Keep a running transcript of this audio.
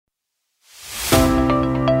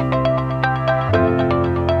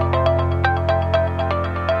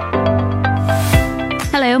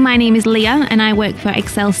my name is Leah and I work for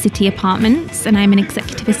Excel City Apartments and I'm an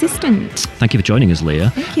executive assistant. Thank you for joining us, Leah.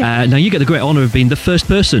 Thank you. Now you get the great honour of being the first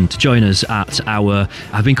person to join us at our,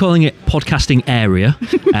 I've been calling it podcasting area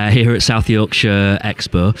here at South Yorkshire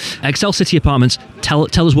Expo. Excel City Apartments, tell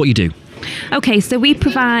us what you do. Okay, so we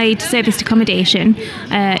provide serviced accommodation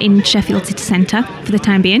in Sheffield City Centre for the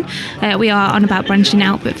time being. We are on about branching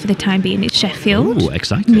out, but for the time being it's Sheffield. Oh,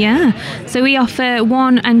 exciting. Yeah. So we offer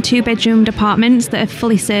 1 and 2 bedroomed apartments that are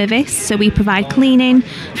fully serviced. So we provide cleaning,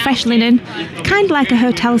 fresh linen, kind of like a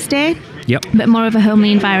hotel stay. Yep. But more of a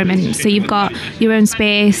homely environment. So you've got your own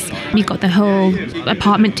space, you've got the whole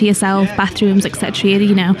apartment to yourself, bathrooms, etc.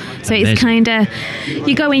 You know, so Amazing. it's kind of,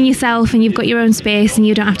 you go in yourself and you've got your own space and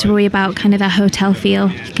you don't have to worry about kind of that hotel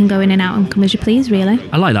feel. You can go in and out and come as you please, really.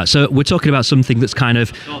 I like that. So we're talking about something that's kind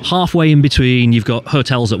of halfway in between. You've got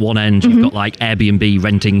hotels at one end, you've got like Airbnb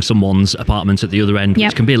renting someone's apartment at the other end,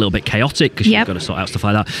 which can be a little bit chaotic because you've got to sort out stuff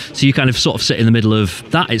like that. So you kind of sort of sit in the middle of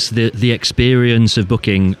that. It's the experience of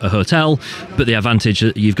booking a hotel, but the advantage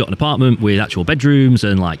that you've got an apartment with actual bedrooms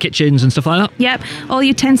and like kitchens and stuff like that. Yep, all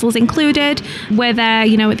utensils included. We're there,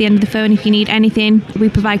 you know, at the end of the phone if you need anything. We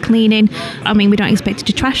provide cleaning. I mean, we don't expect you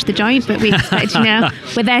to trash the joint, but we expect, you know,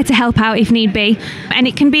 we're there to help out if need be. And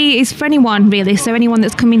it can be, it's for anyone really. So anyone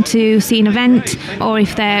that's coming to see an event, or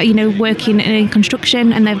if they're, you know, working in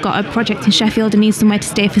construction and they've got a project in Sheffield and need somewhere to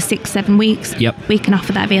stay for 6-7 weeks, we can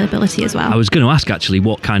offer that availability as well. I was going to ask actually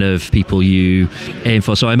what kind of people you aim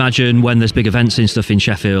for. So I imagine when there's big events and stuff in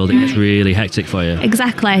Sheffield, it gets really hectic for you.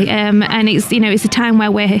 Exactly. And it's, you know, it's a time where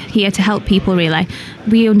we're here to help people really.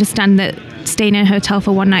 We understand that staying in a hotel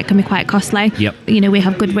for one night can be quite costly. Yep. You know, we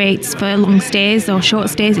have good rates for long stays or short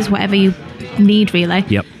stays. It's whatever you need really.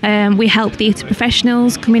 Yep. We help theatre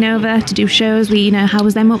professionals coming over to do shows. We, you know,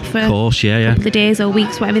 house them up for Of course, a couple of days or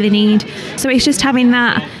weeks, whatever they need. So it's just having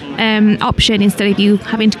that option instead of you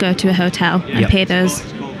having to go to a hotel and pay those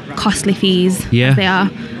costly fees as they are.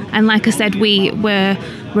 And like I said, we're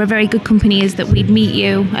a very good company is that we'd meet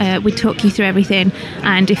you, we'd talk you through everything,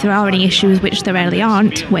 and if there are any issues, which there rarely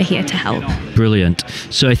aren't, we're here to help. Brilliant.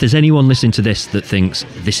 So if there's anyone listening to this that thinks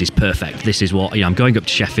this is perfect, this is what, you know, I'm going up to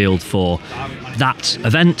Sheffield for that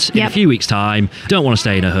event in a few weeks' time, don't want to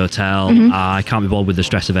stay in a hotel, I can't be bothered with the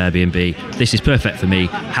stress of Airbnb, this is perfect for me,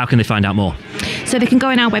 how can they find out more? So they can go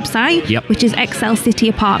on our website, which is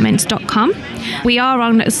excelcityapartments.com. We are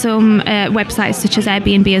on some websites such as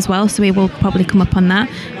Airbnb as well, so we will probably come up on that.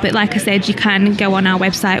 But like I said, you can go on our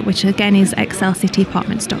website, which again is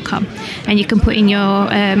excelcityapartments.com, and you can put in your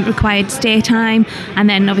required stay time, and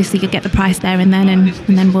then obviously you'll get the price there and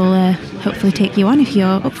then we'll hopefully take you on if you're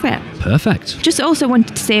up for it. Perfect. Just also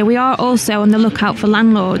wanted to say we are also on the lookout for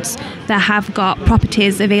landlords that have got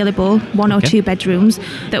properties available, 1 or 2 bedrooms,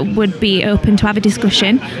 that would be open to have a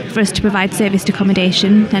discussion for us to provide serviced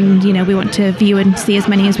accommodation. And, you know, we want to view and see as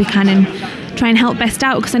many as we can and try and help best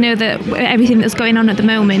out, because I know that everything that's going on at the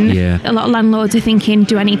moment, a lot of landlords are thinking,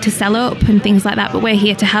 do I need to sell up and things like that, but we're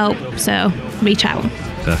here to help, so reach out.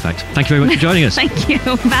 Perfect. Thank you very much for joining us. Thank you.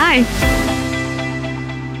 Bye.